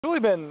It's really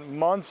been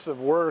months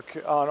of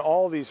work on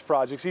all these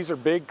projects. These are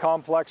big,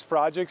 complex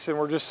projects, and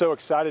we're just so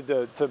excited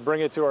to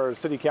bring it to our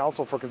city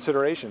council for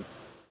consideration.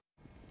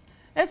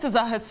 This is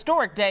a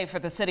historic day for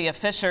the city of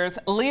Fishers.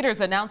 Leaders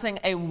announcing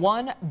a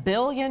 $1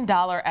 billion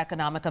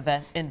economic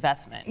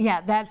investment. Yeah,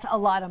 that's a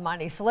lot of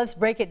money. So let's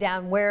break it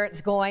down where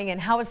it's going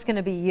and how it's going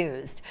to be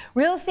used.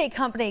 Real estate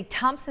company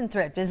Thompson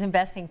Thrift is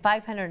investing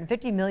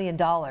 $550 million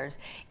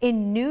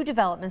in new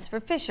developments for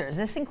Fishers.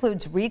 This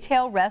includes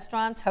retail,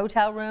 restaurants,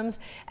 hotel rooms,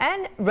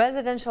 and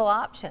residential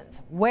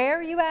options.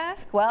 Where, you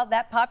ask? Well,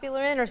 that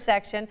popular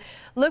intersection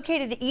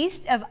located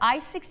east of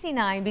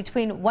I-69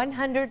 between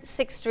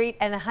 106th Street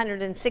and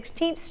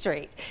 116th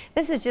Street.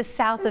 This is just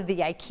south of the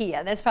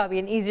IKEA. That's probably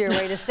an easier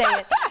way to say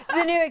it.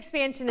 The new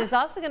expansion is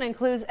also going to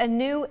include a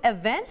new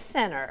event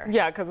center.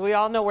 Yeah, because we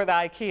all know where the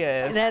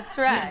IKEA is. That's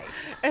right.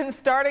 And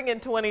starting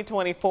in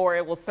 2024,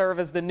 it will serve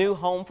as the new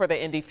home for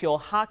the Indy Fuel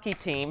hockey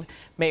team.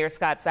 Mayor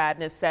Scott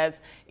Fadness says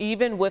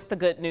even with the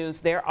good news,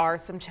 there are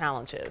some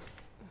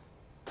challenges.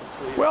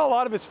 Well, a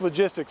lot of it's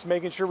logistics,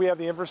 making sure we have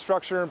the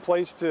infrastructure in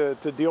place to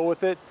deal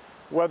with it.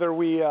 Whether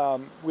we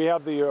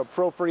have the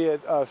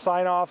appropriate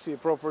sign-offs, the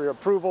appropriate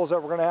approvals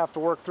that we're going to have to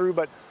work through,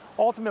 but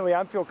ultimately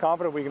I feel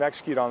confident we can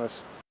execute on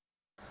this.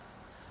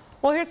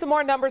 Well, here's some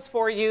more numbers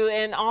for you.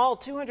 In all,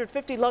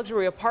 250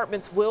 luxury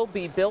apartments will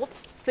be built.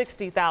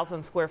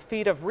 60,000 square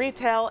feet of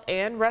retail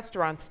and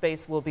restaurant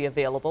space will be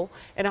available,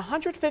 and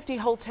 150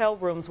 hotel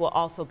rooms will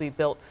also be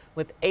built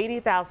with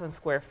 80,000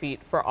 square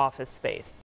feet for office space.